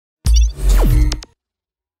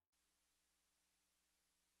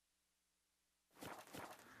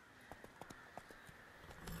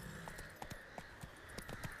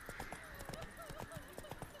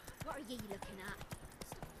ye looking at?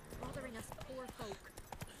 Stop bothering us poor folk.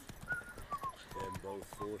 Then both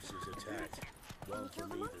forces attacked, one kill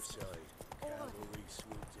from the either monsters? side. Cavalry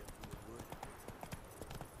swooped in from the wood.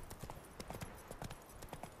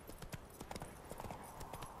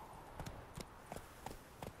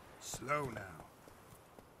 Slow now.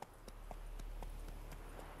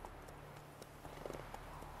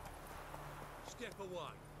 Step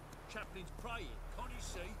away. Chaplain's praying, can't you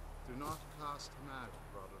see? Do not cast him out,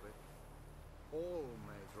 Roderick. All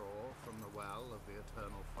may draw from the well of the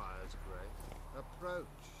eternal fire's grace. Approach,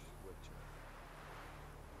 Witcher.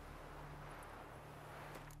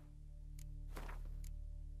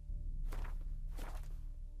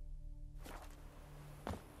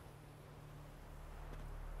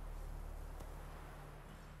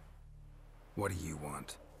 What do you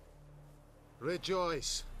want?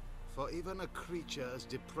 Rejoice, for even a creature as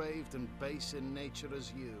depraved and base in nature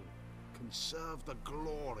as you can serve the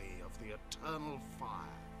glory of the eternal fire.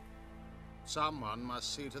 Someone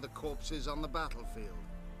must see to the corpses on the battlefield.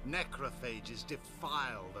 Necrophages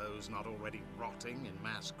defile those not already rotting in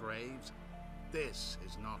mass graves. This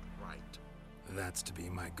is not right. That's to be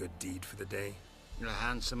my good deed for the day? A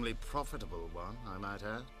handsomely profitable one, I might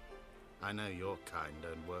add. I know your kind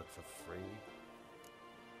don't work for free.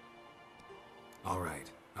 All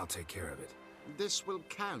right, I'll take care of it. This will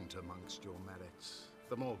count amongst your merits.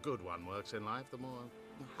 The more good one works in life, the more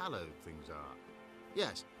hallowed things are.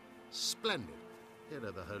 Yes, splendid. Here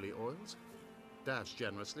are the holy oils. Dash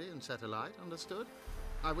generously and set alight, understood?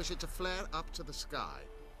 I wish it to flare up to the sky,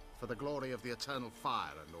 for the glory of the eternal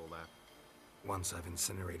fire and all that. Once I've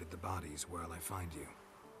incinerated the bodies, where'll I find you?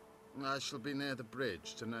 I shall be near the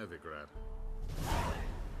bridge to Novigrad.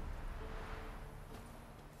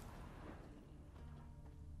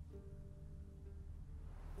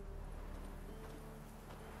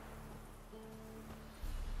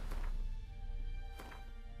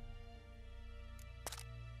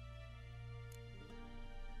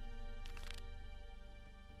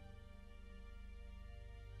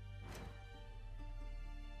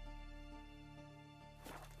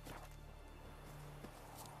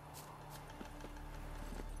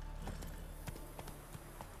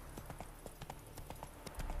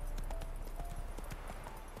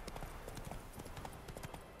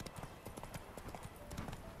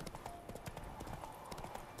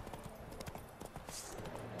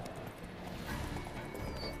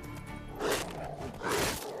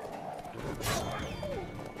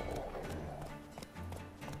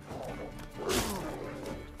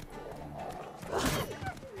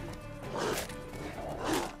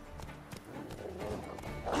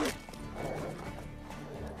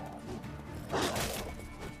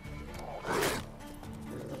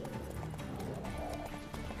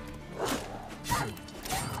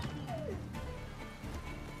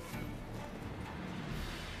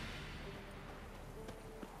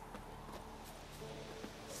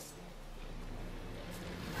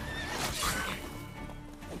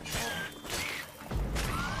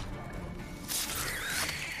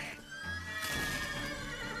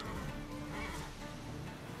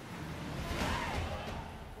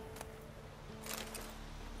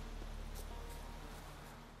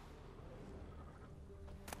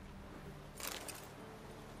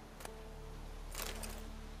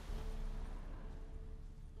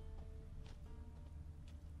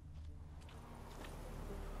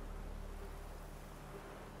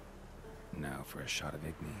 Now for a shot of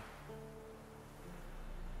Igni.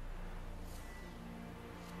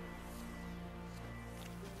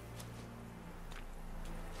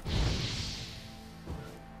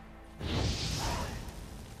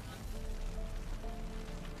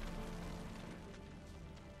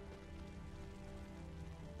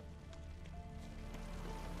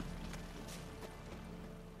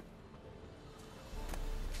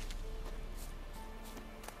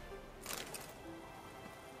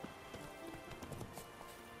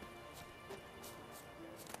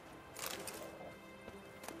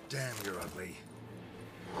 Damn, you're ugly.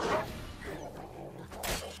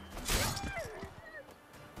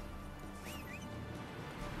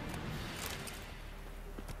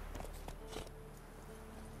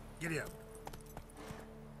 Giddy up.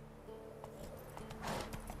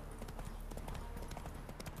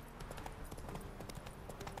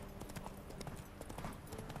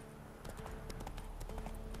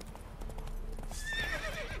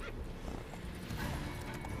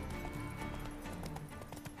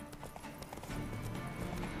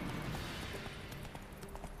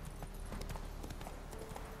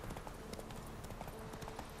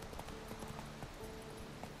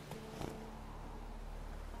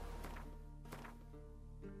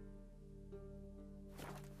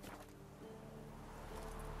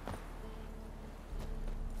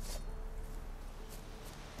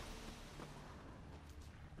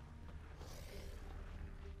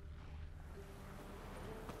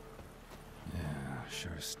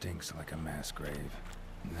 Sure stinks like a mass grave.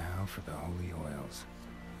 Now for the holy oils.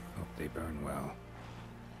 Hope they burn well.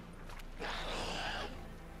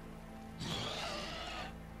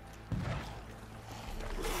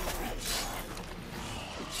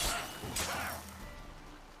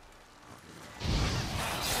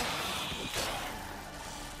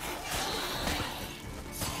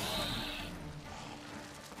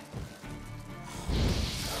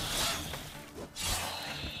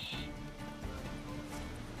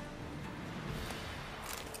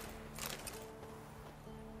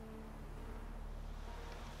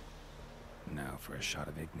 Now for a shot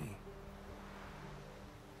of Igni.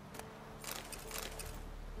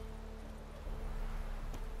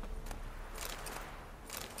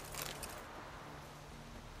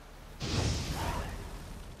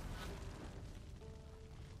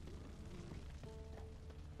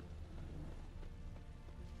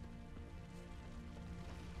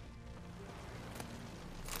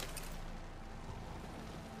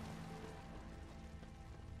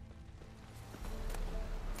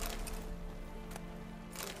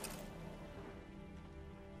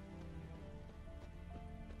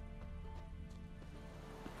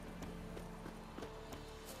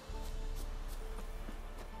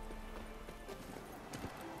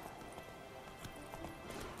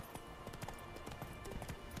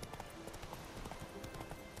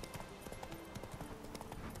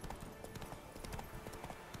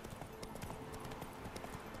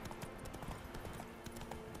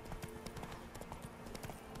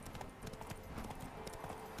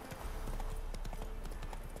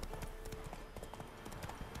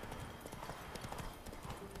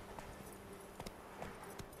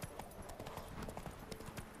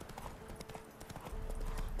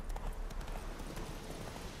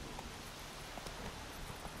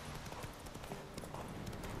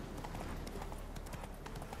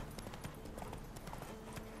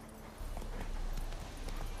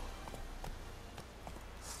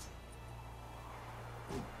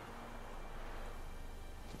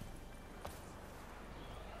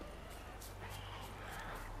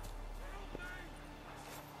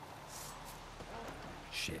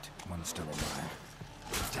 Shit, one's still alive.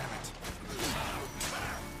 Damn it.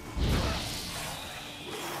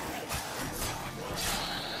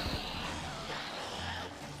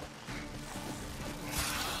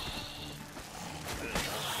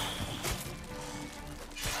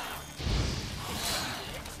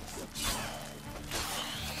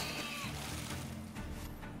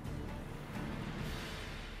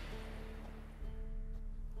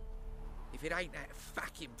 If it ain't that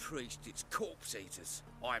fucking priest, it's corpse eaters.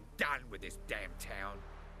 I'm done with this damn town.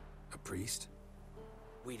 A priest?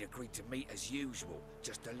 We'd agreed to meet as usual,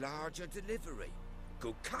 just a larger delivery.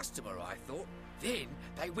 Good customer, I thought. Then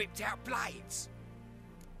they whipped out blades.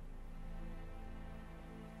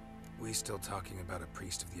 We still talking about a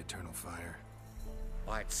priest of the eternal fire?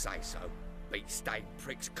 I'd say so. Beat-stained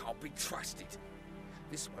pricks can't be trusted.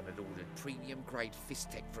 This one had ordered premium-grade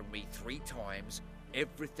fist tech from me 3 times,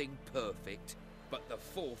 everything perfect, but the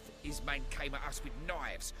 4th, his man came at us with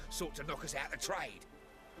knives, sought to knock us out of trade.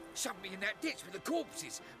 Shoved me in that ditch with the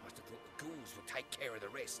corpses. Must have thought the ghouls would take care of the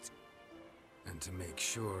rest. And to make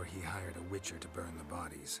sure, he hired a witcher to burn the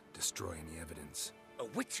bodies, destroy any evidence. A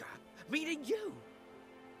witcher? Meaning you?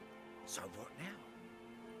 So what now?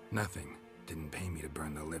 Nothing. Didn't pay me to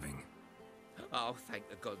burn the living. Oh, thank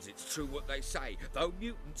the gods it's true what they say. Though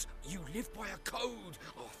mutants, you live by a code.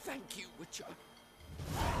 Oh, thank you, Witcher.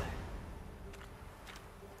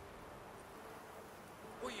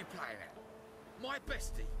 What are you playing at? My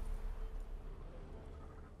bestie?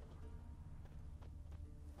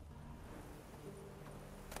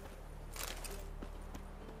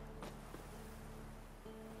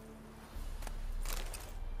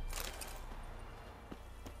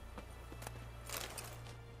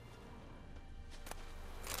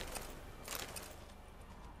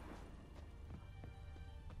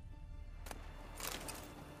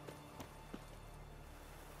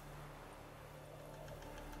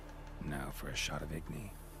 Now for a shot of Igni.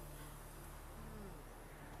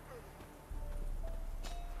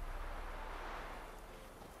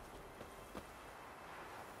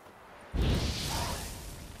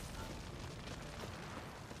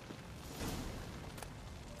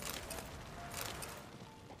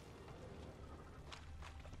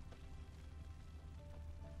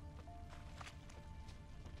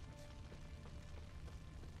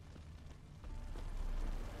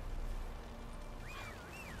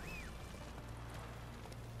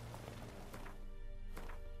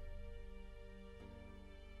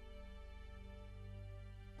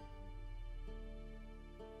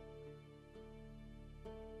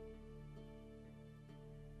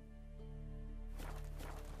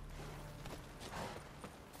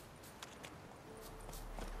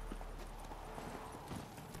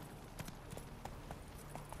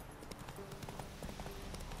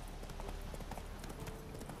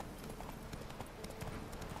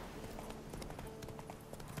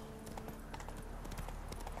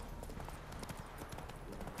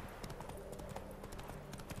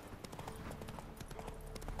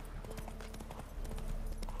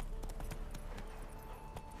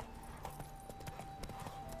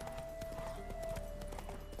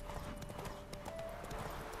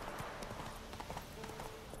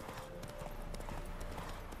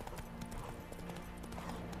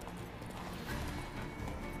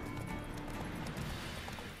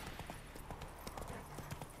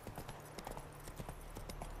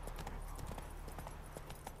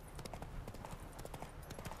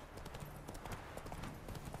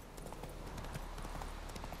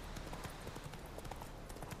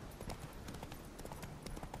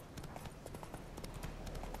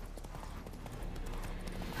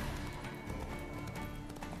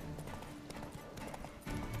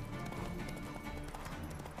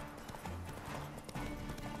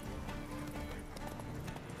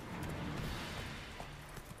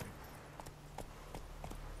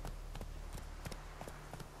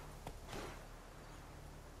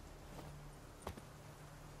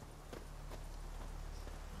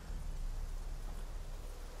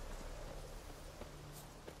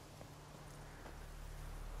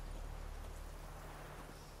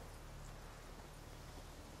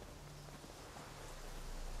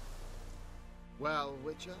 Well,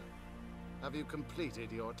 Witcher, have you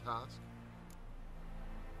completed your task?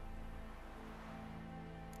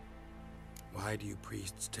 Why do you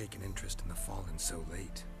priests take an interest in the fallen so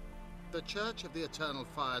late? The Church of the Eternal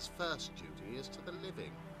Fire's first duty is to the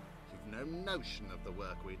living. You've no notion of the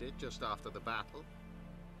work we did just after the battle.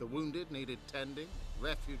 The wounded needed tending,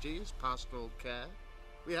 refugees, pastoral care.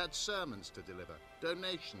 We had sermons to deliver,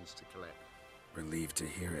 donations to collect. Relieved to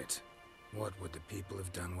hear it. What would the people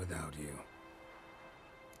have done without you?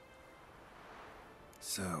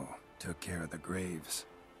 So, took care of the graves.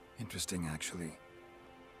 Interesting, actually.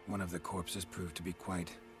 One of the corpses proved to be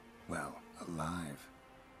quite, well, alive.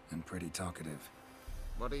 And pretty talkative.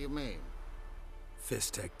 What do you mean?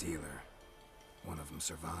 Fist-tech dealer. One of them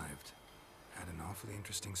survived. Had an awfully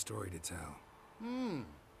interesting story to tell.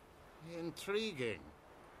 Intriguing.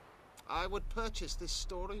 I would purchase this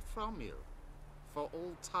story from you. For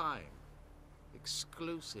all time.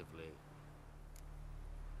 Exclusively.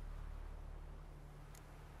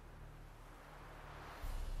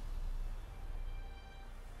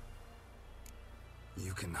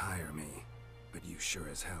 You can hire me, but you sure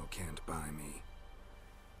as hell can't buy me.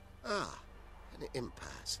 Ah, an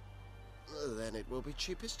impasse. Then it will be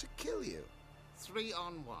cheapest to kill you. 3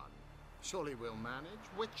 on 1. Surely we'll manage,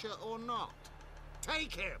 Witcher or not.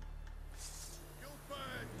 Take him! You'll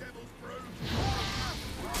burn, devil's brood!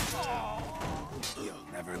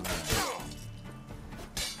 You'll never learn.